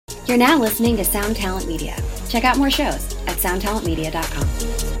You're now listening to Sound Talent Media. Check out more shows at soundtalentmedia.com.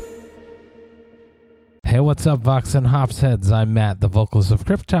 Hey, what's up, Vox and Hops heads? I'm Matt, the vocalist of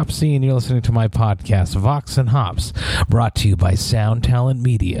Cryptopsy, and you're listening to my podcast, Vox and Hops, brought to you by Sound Talent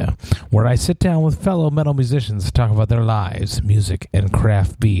Media, where I sit down with fellow metal musicians to talk about their lives, music, and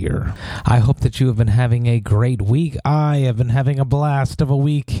craft beer. I hope that you have been having a great week. I have been having a blast of a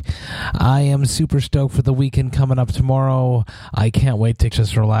week. I am super stoked for the weekend coming up tomorrow. I can't wait to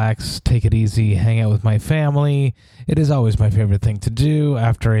just relax, take it easy, hang out with my family. It is always my favorite thing to do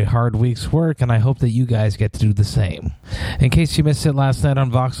after a hard week's work, and I hope that you guys get to do the same. In case you missed it last night on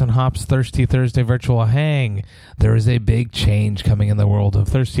Vox and Hops Thirsty Thursday Virtual Hang, there is a big change coming in the world of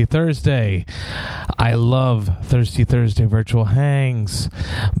Thirsty Thursday. I love Thirsty Thursday Virtual Hangs,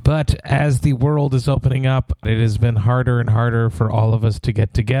 but as the world is opening up, it has been harder and harder for all of us to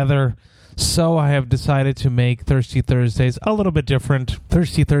get together. So I have decided to make Thirsty Thursdays a little bit different.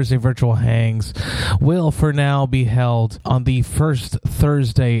 Thirsty Thursday Virtual Hangs will for now be held on the first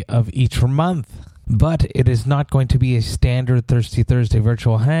Thursday of each month. But it is not going to be a standard Thirsty Thursday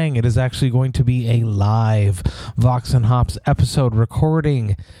Virtual Hang. It is actually going to be a live Vox and Hops episode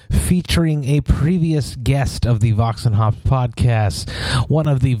recording featuring a previous guest of the Vox and Hops podcast. One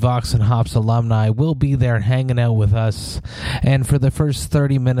of the Vox and Hops alumni will be there hanging out with us. And for the first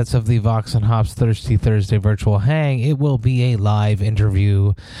 30 minutes of the Vox and Hops Thirsty Thursday Virtual Hang, it will be a live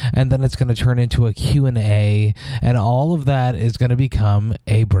interview. And then it's going to turn into a Q&A. And all of that is going to become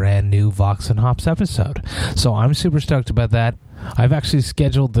a brand new Vox and Hops episode. So I'm super stoked about that. I've actually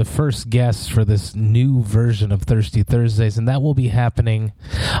scheduled the first guests for this new version of Thirsty Thursdays, and that will be happening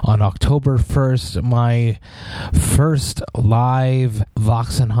on October 1st. My first live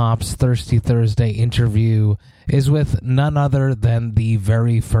Vox and Hops Thirsty Thursday interview is with none other than the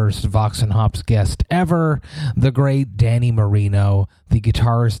very first Vox and Hops guest ever, the great Danny Marino, the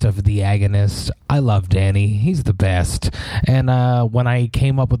guitarist of The Agonist. I love Danny. He's the best. And when I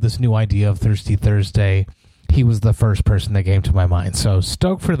came up with this new idea of Thirsty Thursday, he was the first person that came to my mind. So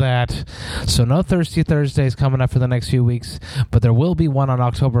stoked for that. So no Thirsty Thursdays coming up for the next few weeks, but there will be one on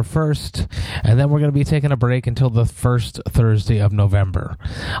October 1st, and then we're going to be taking a break until the first Thursday of November.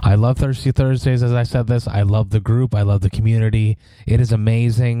 I love Thirsty Thursdays, as I said this. I love the group. I love the community. It is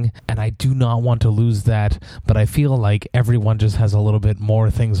amazing, and I do not want to lose that, but I feel like everyone just has a little bit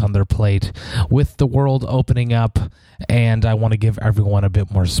more things on their plate with the world opening up, and I want to give everyone a bit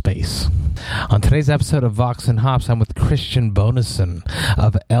more space. On today's episode of Vox and Hops, I'm with Christian Bonison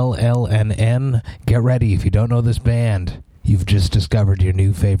of LLNN. Get ready, if you don't know this band, you've just discovered your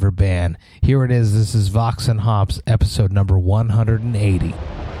new favorite band. Here it is. This is Vox and Hops, episode number 180.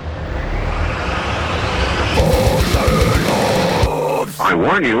 I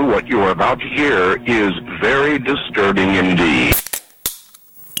warn you, what you are about to hear is very disturbing indeed.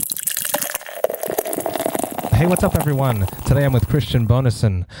 Hey, what's up, everyone? Today I'm with Christian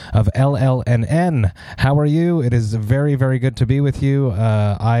Bonison of LLNN. How are you? It is very, very good to be with you.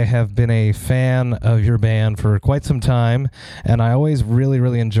 I have been a fan of your band for quite some time, and I always really,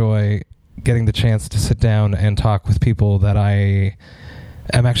 really enjoy getting the chance to sit down and talk with people that I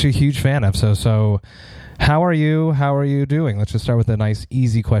am actually a huge fan of. So how are you? How are you doing? Let's just start with a nice,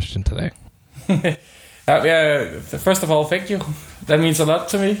 easy question today. First of all, thank you. That means a lot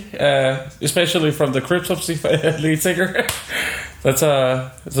to me, especially from the Cryptopsy lead singer. It's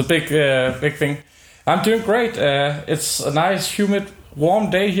a big thing. I'm doing great. It's a nice, humid, warm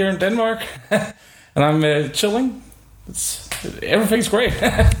day here in Denmark, and I'm chilling. Everything's great.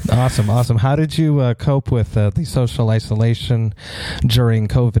 Awesome. How did you cope with the social isolation during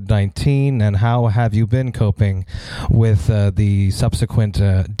COVID-19, and how have you been coping with the subsequent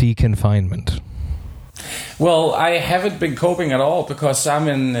deconfinement? Well, I haven't been coping at all because I'm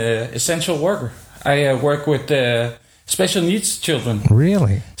an essential worker. I work with special needs children.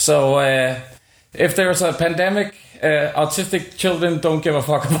 Really? So if there's a pandemic, autistic children don't give a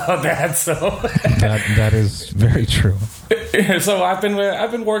fuck about that. So that is very true. So I've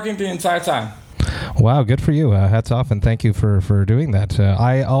been working the entire time. Wow, good for you. Hats off, and thank you for doing that.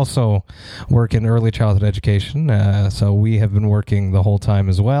 I also work in early childhood education, so we have been working the whole time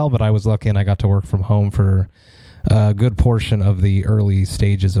as well, but I was lucky and I got to work from home for a good portion of the early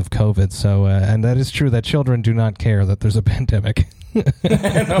stages of COVID. So, and that is true that children do not care that there's a pandemic.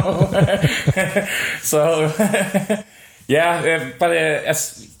 So, yeah, but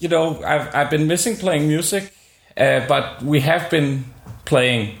as you know, I've been missing playing music, but we have been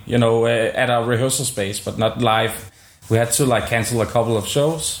playing, at our rehearsal space, but not live. We had to cancel a couple of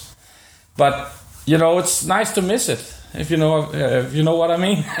shows, but it's nice to miss it, if you know what I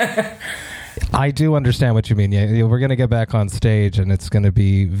mean. I do understand what you mean. Yeah, we're going to get back on stage, and it's going to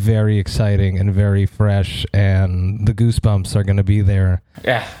be very exciting and very fresh, and the goosebumps are going to be there.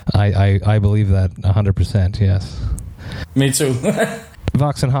 Yeah. I believe that 100%, yes. Me too.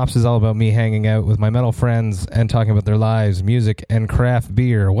 Vox and Hops is all about me hanging out with my metal friends and talking about their lives, music, and craft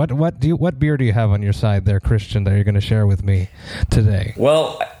beer. What beer do you have on your side there, Christian, that you're going to share with me today?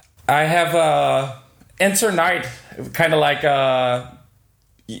 Well, I have Enter Night, kind of like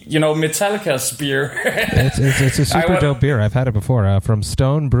Metallica's beer. it's a super dope beer. I've had it before from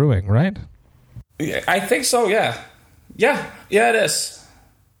Stone Brewing, right? I think so. Yeah, it is.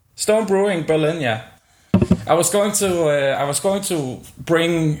 Stone Brewing, Berlin. Yeah. I was going to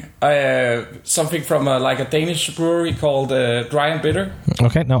bring something from a Danish brewery called Dry and Bitter.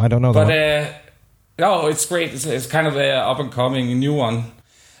 Okay, no, I don't know that. No, it's great. It's kind of an up and coming new one.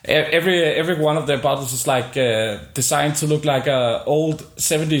 Every one of their bottles is designed to look like a old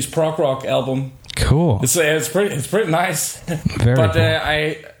 70s prog rock album. Cool. It's pretty nice. Very but cool.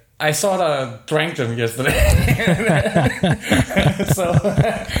 I sort of drank them yesterday. So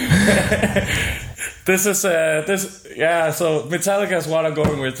so Metallica is what I'm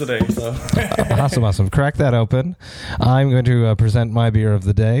going with today. So Awesome. Crack that open. I'm going to present my beer of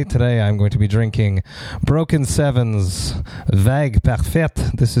the day. Today I'm going to be drinking Broken Seven's Vague Parfait.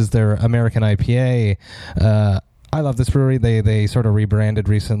 This is their American IPA. I love this brewery. They sort of rebranded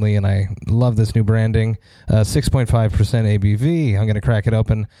recently, and I love this new branding. 6.5% ABV. I'm going to crack it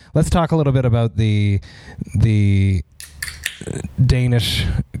open. Let's talk a little bit about the Danish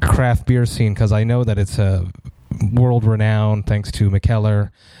craft beer scene, because I know that it's world renowned thanks to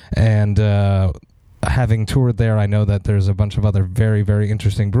Mikkeller, and having toured there, I know that there's a bunch of other very, very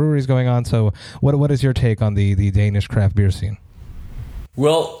interesting breweries going on. So what is your take on the Danish craft beer scene?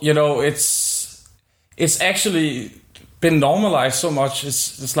 Well, it's actually been normalized so much.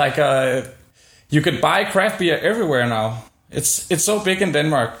 It's like you could buy craft beer everywhere now. It's so big in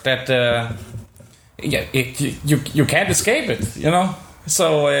Denmark that you can't escape it,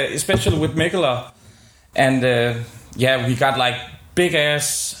 So especially with Mikkeller, and we got big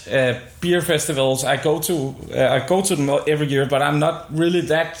ass beer festivals. I go to them every year, but I'm not really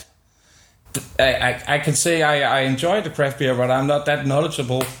that. I can say I enjoy the craft beer, but I'm not that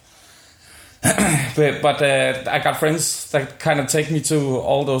knowledgeable. but I got friends that kind of take me to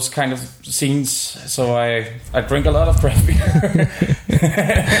all those kind of scenes, so I drink a lot of craft beer.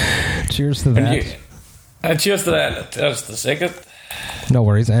 Cheers to that. Cheers to that. Just a second. No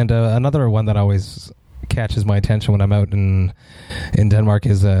worries. And another one that always catches my attention when I'm out in Denmark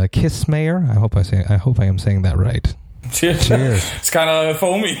is Kissmayer. I hope I am saying that right. Cheers. It's kind of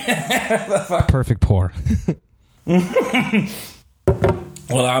foamy. Perfect pour.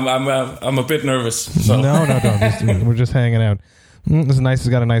 Well, I'm a bit nervous. So. No. We're just hanging out. This is nice. It's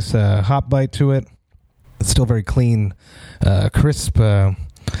got a nice hop bite to it. It's still very clean, crisp,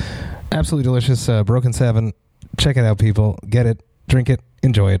 absolutely delicious. Broken Seven. Check it out, people. Get it, drink it,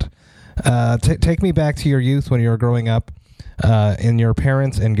 enjoy it. Take me back to your youth when you were growing up in your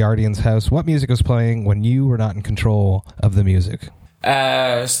parents' and guardians' house. What music was playing when you were not in control of the music?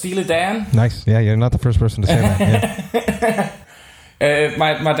 Steely Dan. Nice. Yeah, you're not the first person to say that. Yeah.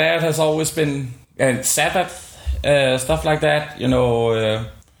 My dad has always been Sabbath, stuff like that.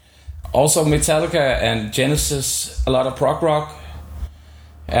 Also Metallica and Genesis, a lot of prog rock.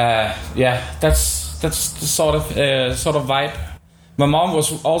 That's the sort of vibe. My mom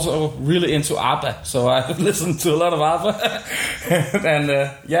was also really into ABBA, so I listened to a lot of ABBA.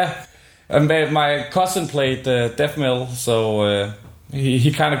 And my cousin played death metal, so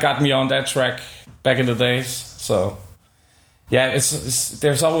he kind of got me on that track back in the days. So yeah,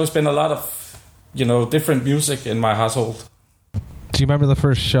 there's always been a lot of different music in my household. Do you remember the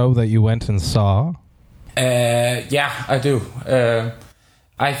first show that you went and saw? Yeah, I do.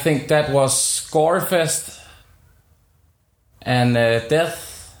 I think that was Scorefest and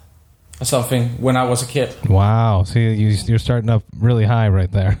Death or something when I was a kid. Wow. So you're starting up really high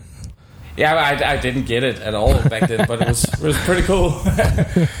right there. Yeah, I didn't get it at all back then, but it was pretty cool.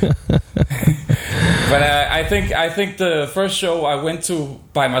 But I think the first show I went to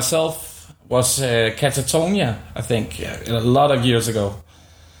by myself was Catatonia, I think, a lot of years ago.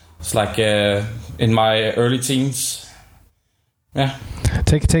 It's in my early teens. Yeah.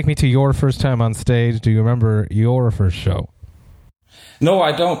 Take me to your first time on stage. Do you remember your first show? No,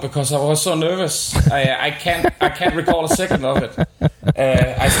 I don't, because I was so nervous. I can't recall a second of it.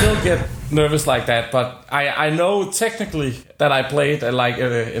 I still get nervous like that, but I know technically that I played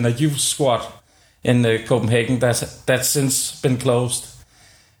in a youth squad in Copenhagen that's since been closed.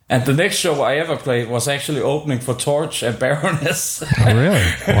 And the next show I ever played was actually opening for Torch and Baroness. Really?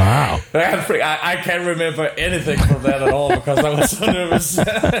 Wow. I can't remember anything from that at all because I was so nervous.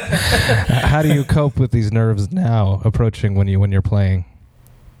 How do you cope with these nerves now approaching when you're playing?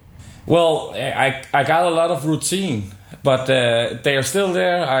 Well, I got a lot of routine, but they are still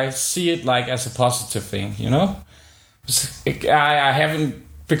there. I see it like as a positive thing, you know? I haven't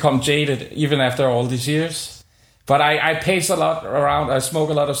become jaded even after all these years. But I pace a lot around. I smoke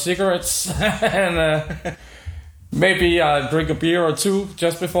a lot of cigarettes, and maybe I drink a beer or two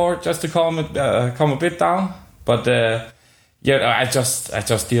just before, just to calm a bit down. But I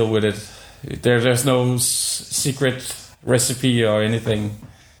just deal with it. There's no secret recipe or anything.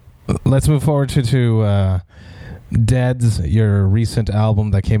 Let's move forward to Deads, your recent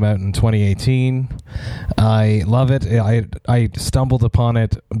album that came out in 2018. I love it. I stumbled upon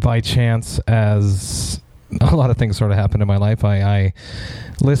it by chance, as a lot of things sort of happen in my life. I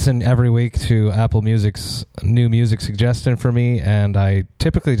listen every week to Apple Music's new music suggestion for me, and I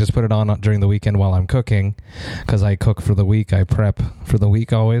typically just put it on during the weekend while I'm cooking, because I cook for the week. I prep for the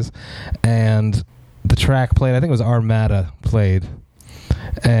week always. And the track played, I think it was Armada played,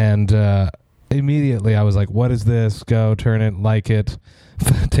 and immediately I was like, what is this? Go, turn it, like it,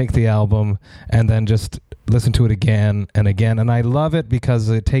 take the album, and then just listen to it again and again. And I love it because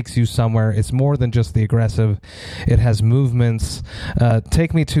it takes you somewhere. It's more than just the aggressive. It has movements.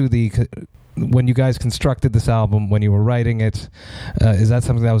 Take me to when you guys constructed this album, when you were writing it. Is that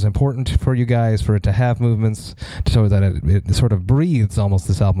something that was important for you guys, for it to have movements, so that it sort of breathes almost,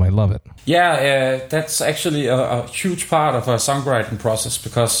 this album? I love it. Yeah, that's actually a huge part of our songwriting process,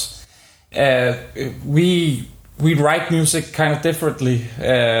 because we write music kind of differently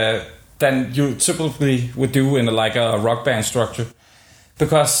than you typically would do in a rock band structure,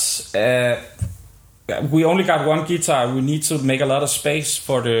 because we only got one guitar. We need to make a lot of space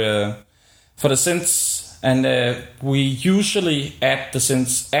for the synths, and we usually add the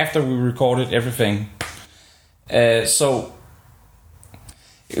synths after we recorded everything. So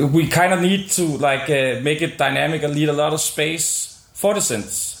we kind of need to make it dynamic and leave a lot of space for the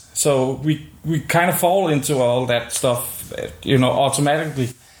synths. So we kind of fall into all that stuff, automatically.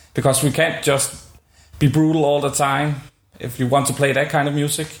 Because we can't just be brutal all the time. If you want to play that kind of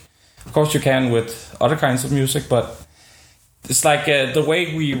music, of course you can with other kinds of music, but it's like the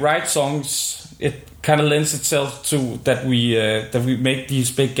way we write songs, it kind of lends itself to that we make these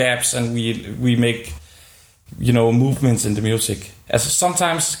big gaps, and we make movements in the music. As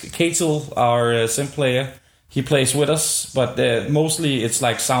sometimes Ketil, our synth player, he plays with us, but mostly it's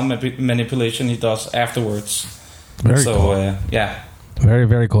like sound manipulation he does afterwards. Very cool. Yeah. Very,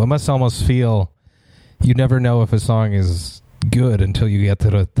 very cool. It must almost feel, you never know if a song is good until you get to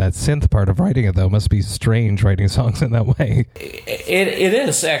that synth part of writing it, though. It must be strange writing songs in that way. It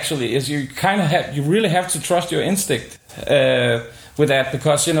is, actually. Is you kind of you really have to trust your instinct with that,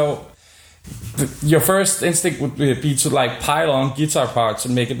 because your first instinct would be to pile on guitar parts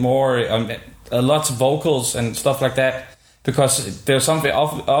and make it more lots of vocals and stuff like that, because there's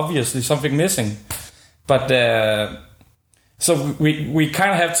obviously something missing. But so we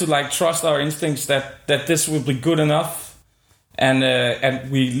kind of have to trust our instincts that this will be good enough, and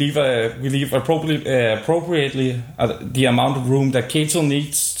we leave appropriately the amount of room that Ketil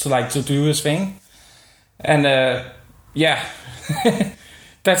needs to do his thing, and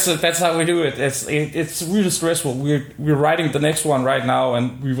that's how we do it. It's really stressful. We're writing the next one right now,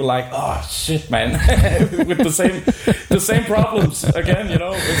 and we were like, oh shit, man, with the same problems again.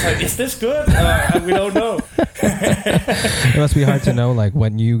 It's like, is this good? We don't know. It must be hard to know,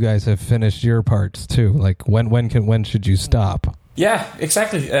 when you guys have finished your parts too. When should you stop? Yeah,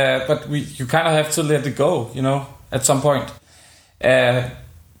 exactly. But you kind of have to let it go, at some point.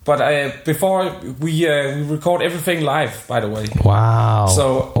 But before we record everything live, by the way. Wow.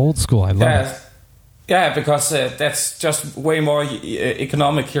 So old school. I love it. Yeah, because that's just way more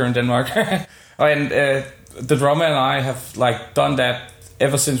economic here in Denmark. And the drummer and I have done that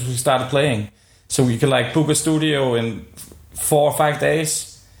ever since we started playing. So we could book a studio in 4 or 5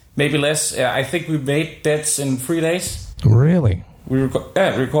 days, maybe less. I think we made Deads in 3 days. Really? We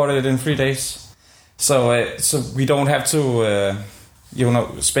recorded it in 3 days. So we don't have to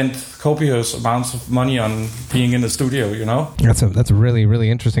spend copious amounts of money on being in the studio. That's really, really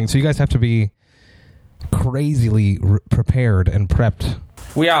interesting. So you guys have to be crazily prepared and prepped.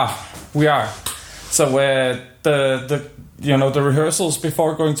 We are. So the rehearsals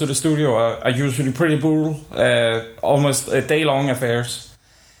before going to the studio are usually pretty brutal, almost day-long affairs,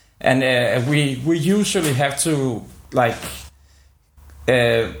 and we usually have to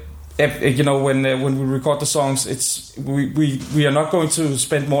when we record the songs, we are not going to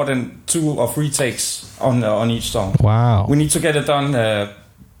spend more than 2 or 3 takes on each song. Wow. We need to get it done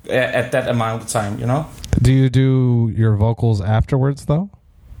at that amount of time, you know. Do you do your vocals afterwards though?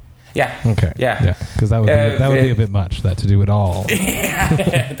 Yeah. Okay. Yeah. Because that would be a bit much, that to do it all.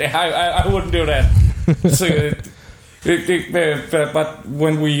 I wouldn't do that. So, but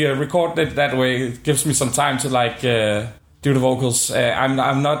when we record it that way, it gives me some time to do the vocals.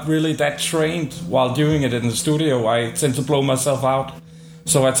 I'm not really that trained while doing it in the studio. I tend to blow myself out,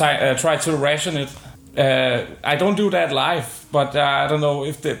 so I try to ration it. I don't do that live, but I don't know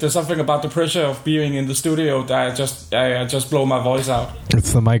if there's something about the pressure of being in the studio that I just blow my voice out.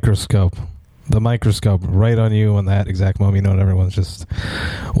 It's the microscope right on you in that exact moment. You know, and everyone's just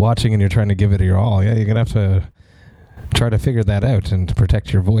watching, and you're trying to give it your all. Yeah, you're gonna have to try to figure that out and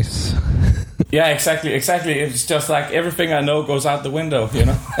protect your voice. Yeah, exactly. It's just like everything I know goes out the window, you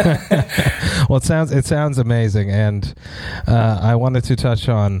know. Well, it sounds amazing, and I wanted to touch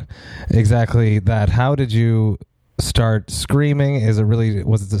on exactly that. How did you start screaming?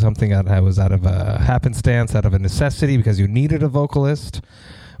 Was it something that was out of a happenstance, out of a necessity because you needed a vocalist,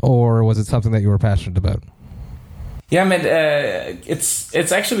 or was it something that you were passionate about? Yeah, man,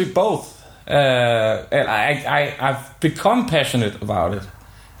 it's actually both. And I've become passionate about it.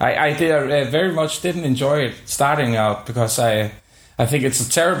 I very much didn't enjoy it starting out because I think it's a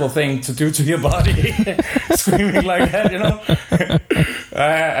terrible thing to do to your body, screaming like that, you know.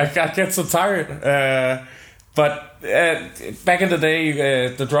 I get so tired. But back in the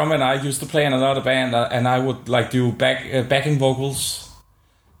day, the drummer and I used to play in another band, and I would do backing vocals.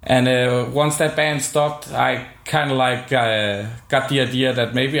 And once that band stopped, I kind of got the idea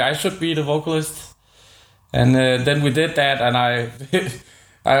that maybe I should be the vocalist. And then we did that, and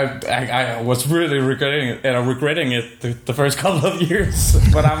I was really regretting it the first couple of years.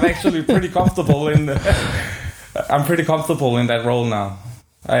 But I'm actually pretty comfortable in that role now.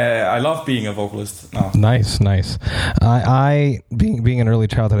 I love being a vocalist now. Nice. I being an early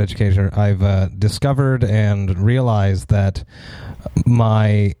childhood educator, I've discovered and realized that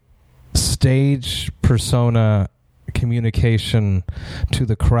my stage persona communication to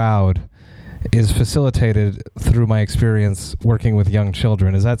the crowd is facilitated through my experience working with young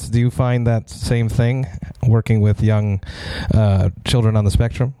children. Do you find that same thing, working with young children on the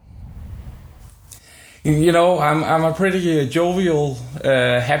spectrum? You know, I'm a pretty jovial,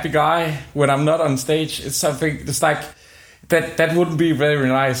 happy guy when I'm not on stage. It's like that wouldn't be very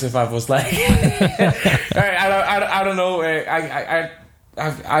nice if I was like I don't know.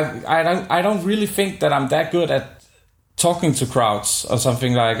 I don't really think that I'm that good at talking to crowds or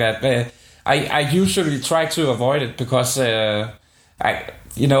something like that. I usually try to avoid it because with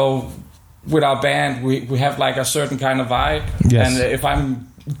our band we have a certain kind of vibe. Yes. And if I'm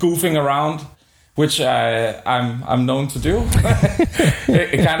goofing around, which I'm known to do,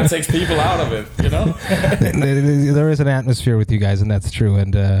 it kind of takes people out of it, you know. There is an atmosphere with you guys, and that's true.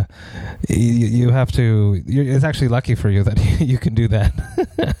 And you have to. It's actually lucky for you that you can do that.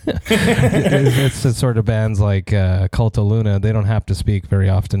 It's the sort of bands like Culto Luna. They don't have to speak very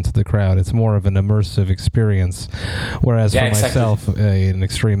often to the crowd. It's more of an immersive experience. Whereas for myself, an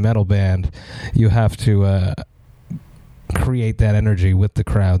extreme metal band, you have to create that energy with the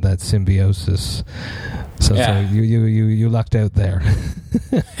crowd, that symbiosis. So you lucked out there.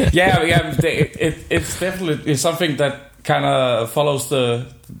 It's definitely something that kind of follows the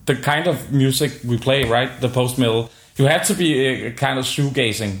kind of music we play, right? The post-metal. You have to be kind of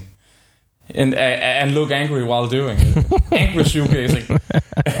shoegazing and look angry while doing it. Angry shoegazing.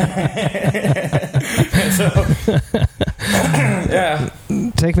 Yeah.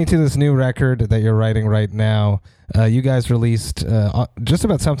 Take me to this new record that you're writing right now. You guys released just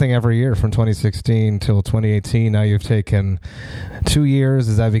about something every year from 2016 till 2018. Now you've taken 2 years.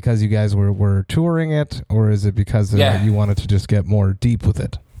 Is that because you guys were touring it, or is it because you wanted to just get more deep with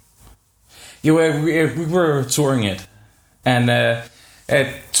it? We were touring it, and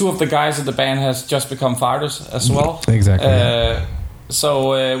 2 of the guys in the band has just become fathers as well. Exactly.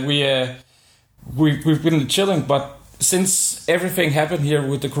 So we've been chilling, but since everything happened here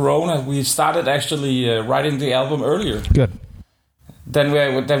with the corona, we started actually writing the album earlier. Good. Than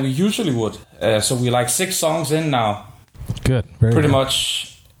we usually would. So we're 6 songs in now. Good. Pretty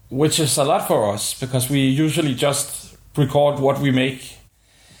much, which is a lot for us because we usually just record what we make.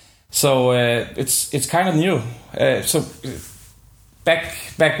 So it's kind of new. So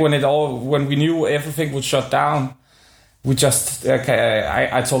back when we knew everything would shut down, we just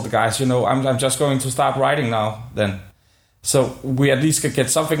I told the guys, I'm just going to start writing now then. So we at least could get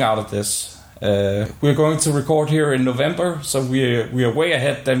something out of this. We're going to record here in November, so we are way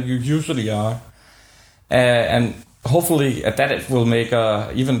ahead than we usually are, and hopefully at that it will make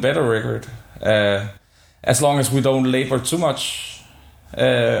a even better record. As long as we don't labor too much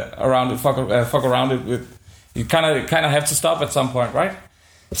around it, fuck around it with. You kind of have to stop at some point, right?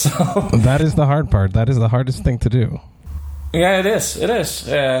 So that is the hard part. That is the hardest thing to do. Yeah, it is. It is.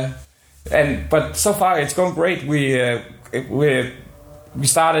 But so far it's going great. We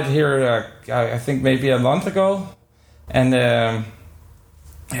started here, I think maybe a month ago, and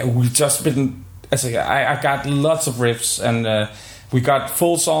we've just been. I got lots of riffs, and we got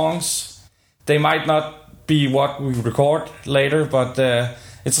full songs. They might not be what we record later, but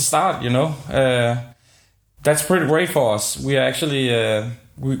it's a start, you know. That's pretty great for us. We actually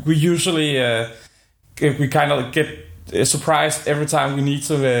we usually we kind of get surprised every time we need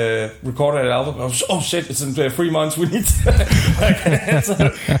to record an album. Oh shit! It's in 3 months. We need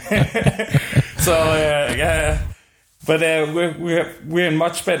to. Yeah. But we're in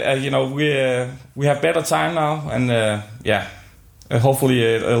much better. You know, we have better time now, and yeah. Hopefully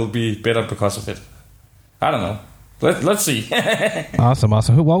it'll be better because of it. I don't know. Let's see. Awesome.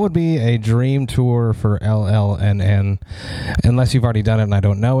 What would be a dream tour for LLNN? Unless you've already done it and I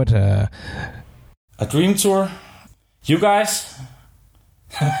don't know it. A dream tour? You guys?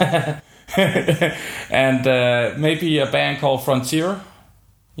 And maybe a band called Frontier.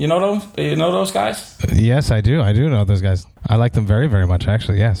 You know those? You know those guys? Yes, I do. I do know those guys. I like them very, very much,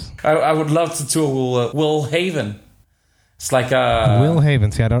 actually, yes. I would love to tour Will Haven. It's like Will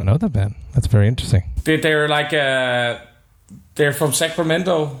Haven. See, I don't know that band. That's very interesting. They're like they're from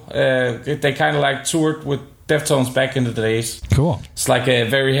Sacramento. They kind of like toured with Deftones back in the days. Cool. It's like a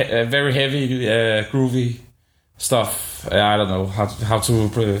very heavy, groovy stuff. I don't know how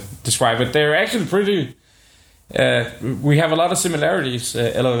to describe it. They're actually pretty. We have a lot of similarities,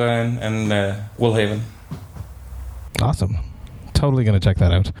 LLN and Will Haven. Awesome. Totally going to check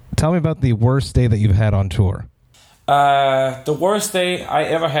that out. Tell me about the worst day that you've had on tour. The worst day I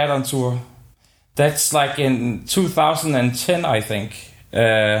ever had on tour. That's like in 2010, I think.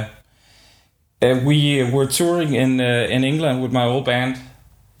 We were touring in England with my old band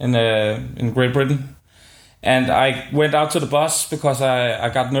in Great Britain, and I went out to the bus because I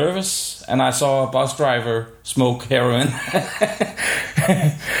got nervous and I saw a bus driver smoke heroin.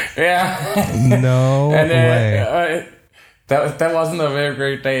 Yeah. No way. That wasn't a very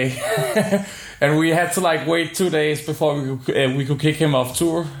great day. And we had to like wait 2 days before we could kick him off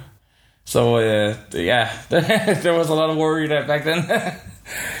tour. So yeah, there was a lot of worry there back then.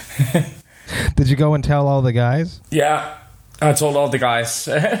 Did you go and tell all the guys? Yeah, I told all the guys.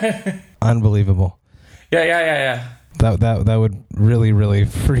 Unbelievable. Yeah. That would really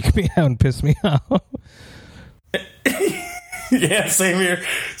freak me out and piss me off. Yeah, same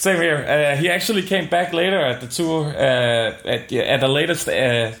here. He actually came back later at the tour at a later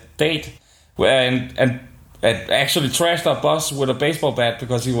date. And actually trashed our bus with a baseball bat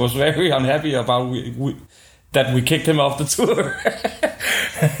because he was very unhappy about that we kicked him off the tour.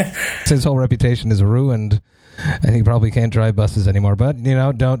 His whole reputation is ruined, and he probably can't drive buses anymore. But you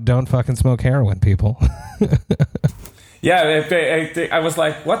know, don't fucking smoke heroin, people. Yeah, I was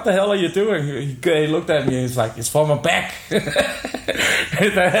like, "What the hell are you doing?" He looked at me. He's like, "It's for my back." that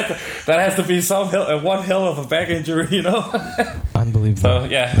has to be one hell of a back injury, you know. Unbelievable. So,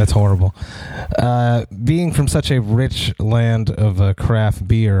 yeah, that's horrible. Being from such a rich land of craft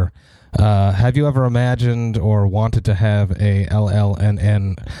beer, have you ever imagined or wanted to have a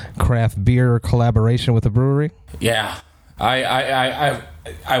LLNN craft beer collaboration with a brewery? Yeah, I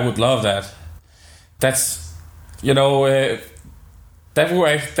would love that. That's. You know,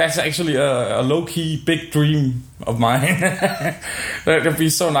 that's actually a low-key big dream of mine. It'd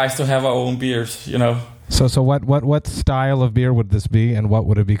be so nice to have our own beers, you know. So what style of beer would this be, and what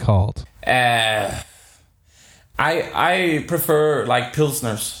would it be called? I prefer like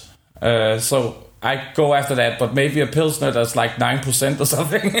pilsners. So I go after that, but maybe a pilsner that's like 9% or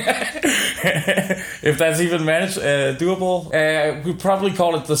something. If that's even doable. We probably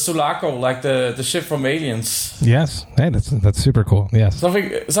call it the Sulaco, like the ship from Aliens. Yes, hey, that's super cool. Yes,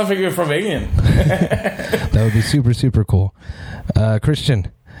 something from Alien. That would be super cool.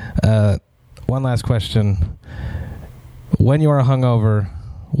 Christian, one last question: when you are hungover,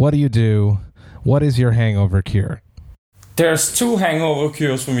 what do you do? What is your hangover cure? There's 2 hangover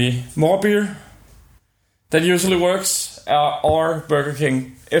cures for me: more beer. That usually works, or Burger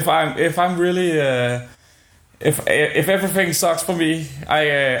King. If I'm really if everything sucks for me,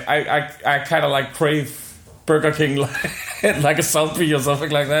 I kind of like crave Burger King like a zombie or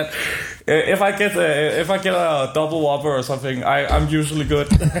something like that. If I get a double whopper or something, I'm usually good.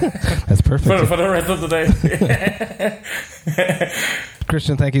 That's perfect for the rest of the day.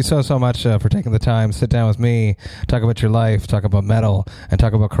 Christian, thank you so much for taking the time. Sit down with me, talk about your life, talk about metal, and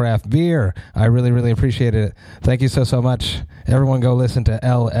talk about craft beer. I really, really appreciate it. Thank you so much. Everyone go listen to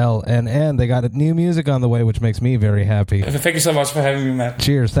LLNN. They got new music on the way, which makes me very happy. Thank you so much for having me, Matt.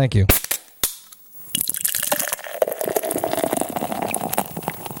 Cheers. Thank you.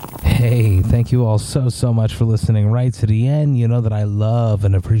 Hey, thank you all so much for listening right to the end. You know that I love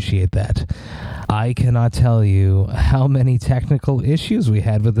and appreciate that. I cannot tell you how many technical issues we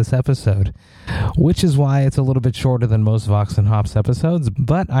had with this episode, which is why it's a little bit shorter than most Vox and Hops episodes,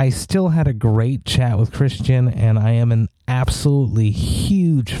 but I still had a great chat with Christian, and I am an absolutely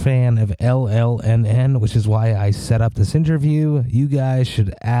huge fan of LLNN, which is why I set up this interview. You guys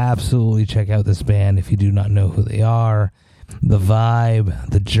should absolutely check out this band if you do not know who they are. The vibe,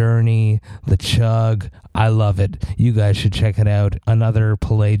 the journey, the chug, I love it. You guys should check it out. Another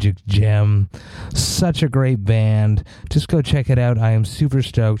pelagic gem. Such a great band. Just go check it out. I am super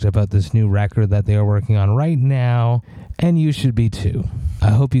stoked about this new record that they are working on right now, and you should be too.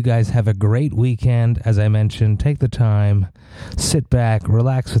 I hope you guys have a great weekend. As I mentioned, take the time, sit back,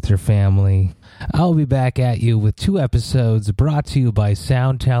 relax with your family. I'll be back at you with 2 episodes brought to you by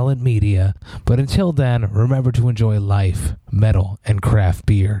Sound Talent Media. But until then, remember to enjoy life, metal, and craft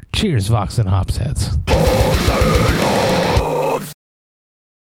beer. Cheers, Vox and Hops heads. Hello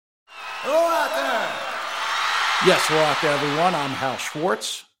out there. Yes, hello out there, everyone. I'm Hal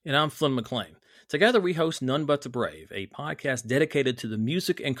Schwartz. And I'm Flynn McLean. Together we host None But the Brave, a podcast dedicated to the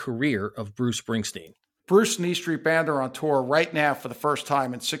music and career of Bruce Springsteen. Bruce and E Street Band are on tour right now for the first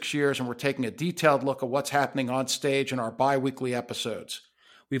time in 6 years, and we're taking a detailed look at what's happening on stage in our bi-weekly episodes.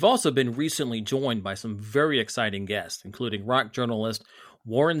 We've also been recently joined by some very exciting guests, including rock journalist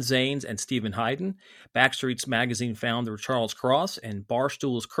Warren Zanes and Stephen Hayden, Backstreet's Magazine founder Charles Cross, and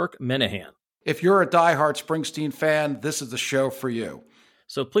Barstool's Kirk Minahan. If you're a diehard Springsteen fan, this is the show for you.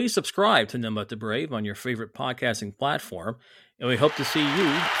 So please subscribe to None But the Brave on your favorite podcasting platform, and we hope to see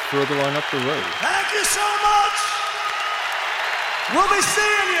you further on up the road. Thank you so much. We'll be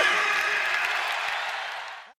seeing you.